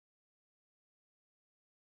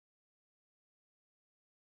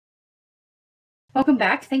Welcome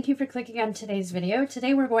back. Thank you for clicking on today's video.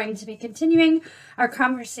 Today we're going to be continuing our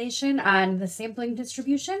conversation on the sampling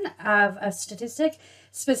distribution of a statistic.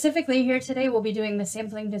 Specifically here today we'll be doing the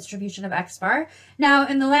sampling distribution of X-bar. Now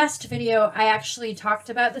in the last video I actually talked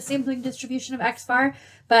about the sampling distribution of X-bar,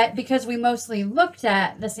 but because we mostly looked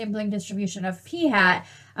at the sampling distribution of p-hat,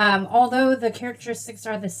 although the characteristics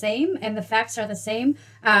are the same and the facts are the same,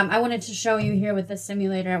 I wanted to show you here with the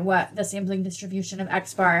simulator what the sampling distribution of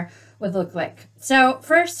X-bar would look like. So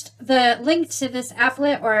first, the link to this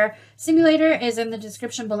applet or simulator is in the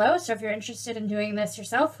description below. So if you're interested in doing this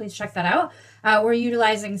yourself, please check that out. We're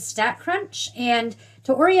utilizing StatCrunch, and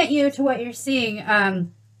to orient you to what you're seeing,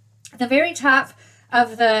 the very top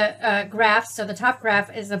of the graph, so the top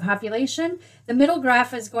graph is the population, the middle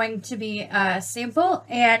graph is going to be a sample,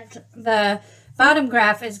 and the bottom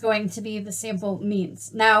graph is going to be the sample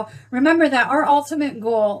means. Now, remember that our ultimate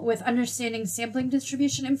goal with understanding sampling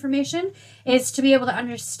distribution information is to be able to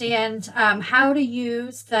understand how to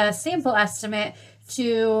use the sample estimate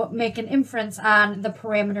to make an inference on the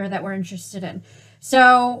parameter that we're interested in.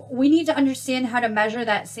 So we need to understand how to measure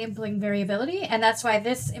that sampling variability, and that's why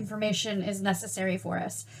this information is necessary for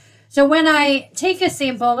us. So when I take a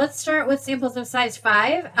sample, let's start with samples of size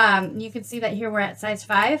 5. You can see that here we're at size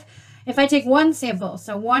 5. If I take one sample,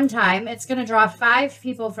 so one time, it's going to draw 5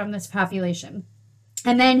 people from this population.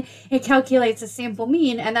 And then it calculates a sample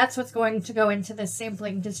mean, and that's what's going to go into the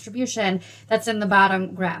sampling distribution that's in the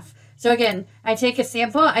bottom graph. So again, I take a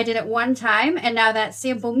sample, I did it one time, and now that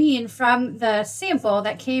sample mean from the sample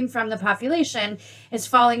that came from the population is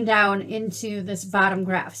falling down into this bottom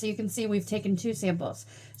graph. So you can see we've taken 2 samples.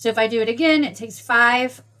 So if I do it again, it takes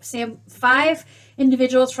 5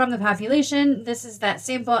 individuals from the population. This is that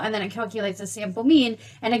sample, and then it calculates a sample mean.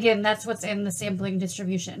 And again, that's what's in the sampling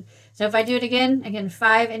distribution. So if I do it again,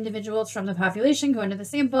 5 individuals from the population go into the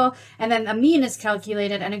sample, and then a mean is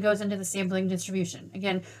calculated and it goes into the sampling distribution.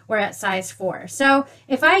 Again, we're at size 4. So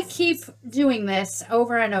if I keep doing this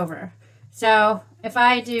over and over, so if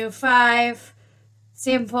I do 5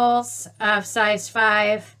 samples of size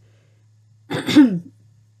 5,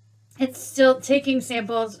 it's still taking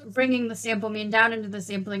samples, bringing the sample mean down into the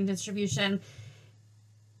sampling distribution.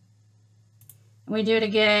 And we do it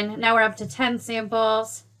again. Now we're up to 10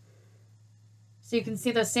 samples. So you can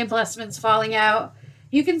see those sample estimates falling out.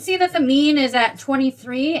 You can see that the mean is at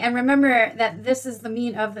 23. And remember that this is the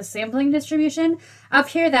mean of the sampling distribution. Up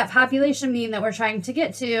here, that population mean that we're trying to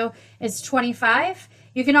get to is 25.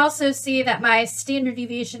 You can also see that my standard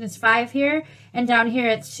deviation is 5 here. And down here,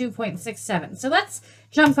 it's 2.67. So let's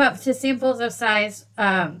jump up to samples of size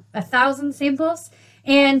 1,000 samples.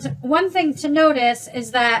 And one thing to notice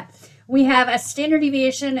is that we have a standard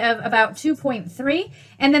deviation of about 2.3,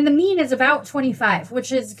 and then the mean is about 25,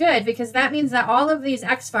 which is good because that means that all of these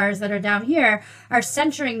X-bars that are down here are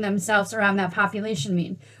centering themselves around that population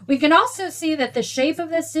mean. We can also see that the shape of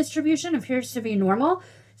this distribution appears to be normal.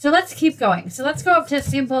 So let's keep going. So let's go up to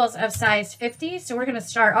samples of size 50. So we're going to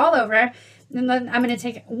start all over. And then I'm going to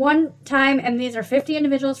take one time, and these are 50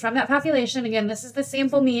 individuals from that population. Again, this is the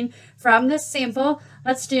sample mean from this sample.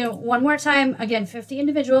 Let's do one more time. Again, 50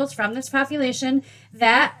 individuals from this population.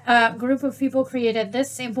 That group of people created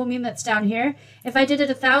this sample mean that's down here. If I did it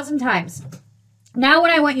 1,000 times, now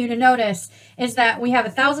what I want you to notice is that we have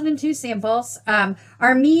 1,002 samples.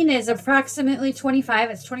 Our mean is approximately 25.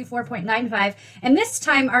 It's 24.95. And this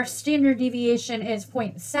time our standard deviation is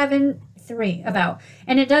 0.73 about,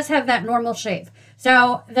 and it does have that normal shape.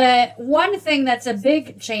 So the one thing that's a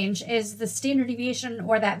big change is the standard deviation,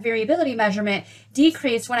 or that variability measurement,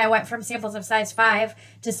 decreased when I went from samples of size 5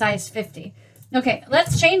 to size 50. Okay,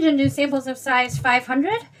 let's change and do samples of size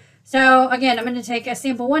 500. So again, I'm going to take a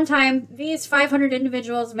sample one time. These 500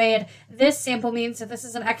 individuals made this sample mean, so this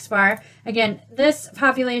is an X-bar. Again, this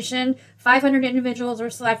population, 500 individuals were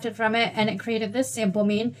selected from it, and it created this sample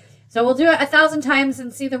mean. So we'll do it 1,000 times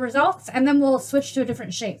and see the results, and then we'll switch to a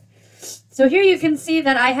different shape. So here you can see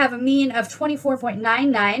that I have a mean of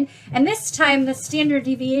 24.99, and this time the standard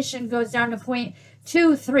deviation goes down to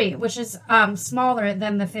 0.23, which is smaller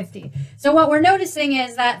than the 50. So what we're noticing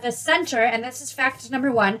is that the center, and this is fact number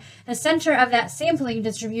 1, the center of that sampling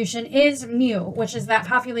distribution is mu, which is that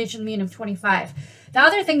population mean of 25. The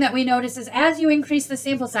other thing that we notice is as you increase the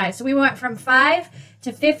sample size, so we went from 5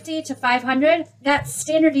 to 50 to 500, that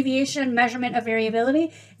standard deviation measurement of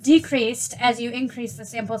variability decreased as you increase the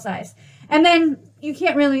sample size. And then you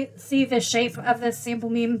can't really see the shape of this sample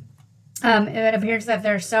mean. It appears that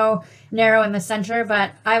they're so narrow in the center,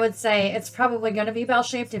 but I would say it's probably going to be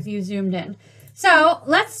bell-shaped if you zoomed in. So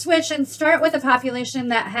let's switch and start with a population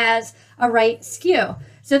that has a right skew.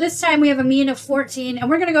 So this time we have a mean of 14, and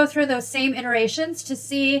we're going to go through those same iterations to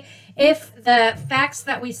see if the facts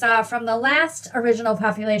that we saw from the last original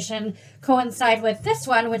population coincide with this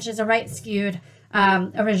one, which is a right skewed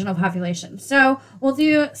original population. So we'll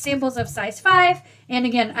do samples of size 5. And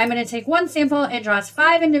again, I'm going to take one sample. It draws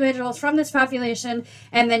 5 individuals from this population.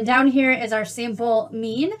 And then down here is our sample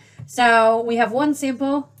mean. So we have one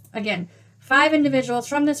sample, again, 5 individuals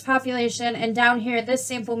from this population. And down here, this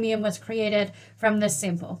sample mean was created from this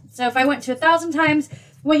sample. So if I went to 1,000 times,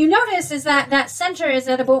 what you notice is that that center is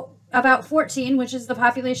at about 14, which is the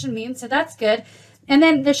population mean. So that's good. And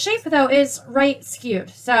then the shape, though, is right skewed.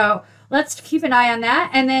 So let's keep an eye on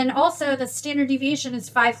that. And then also the standard deviation is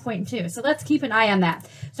 5.2. So let's keep an eye on that.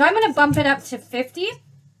 So I'm going to bump it up to 50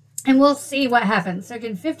 and we'll see what happens. So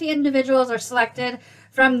again, 50 individuals are selected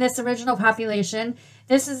from this original population.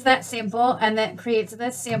 This is that sample and that creates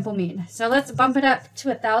this sample mean. So let's bump it up to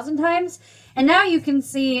 1,000 times. And now you can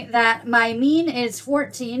see that my mean is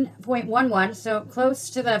 14.11, so close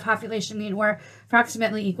to the population mean, or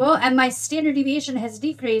approximately equal. And my standard deviation has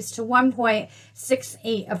decreased to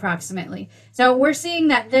 1.68 approximately. So we're seeing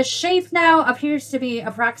that this shape now appears to be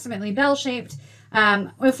approximately bell-shaped.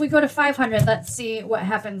 If we go to 500, let's see what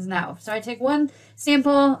happens now. So I take one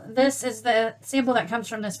sample. This is the sample that comes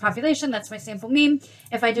from this population. That's my sample mean.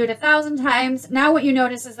 If I do it 1,000 times, now what you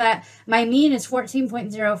notice is that my mean is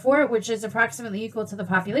 14.04, which is approximately equal to the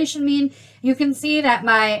population mean. You can see that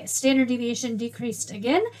my standard deviation decreased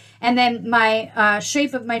again, and then my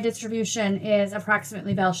shape of my distribution is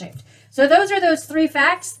approximately bell-shaped. So those are those 3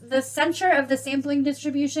 facts. The center of the sampling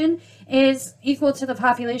distribution is equal to the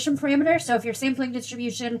population parameter. So if your sampling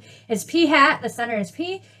distribution is p hat, the center is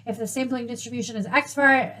p. If the sampling distribution is x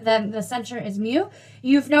bar, then the center is mu.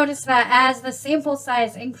 You've noticed that as the sample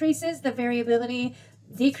size increases, the variability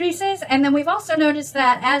decreases. And then we've also noticed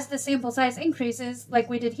that as the sample size increases, like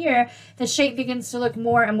we did here, the shape begins to look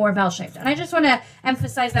more and more bell-shaped. And I just want to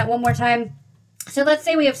emphasize that one more time. So let's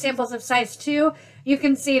say we have samples of size 2. You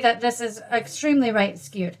can see that this is extremely right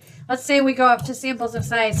skewed. Let's say we go up to samples of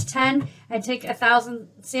size 10. I take 1,000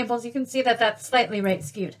 samples. You can see that that's slightly right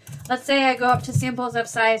skewed. Let's say I go up to samples of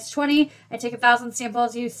size 20. I take 1,000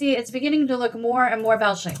 samples. You see it's beginning to look more and more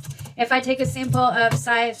bell-shaped. If I take a sample of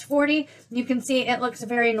size 40, you can see it looks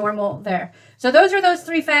very normal there. So those are those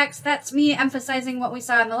 3 facts. That's me emphasizing what we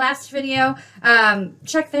saw in the last video.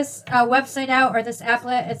 Check this website out, or this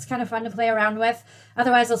applet. It's kind of fun to play around with.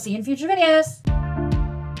 Otherwise, I'll see you in future videos.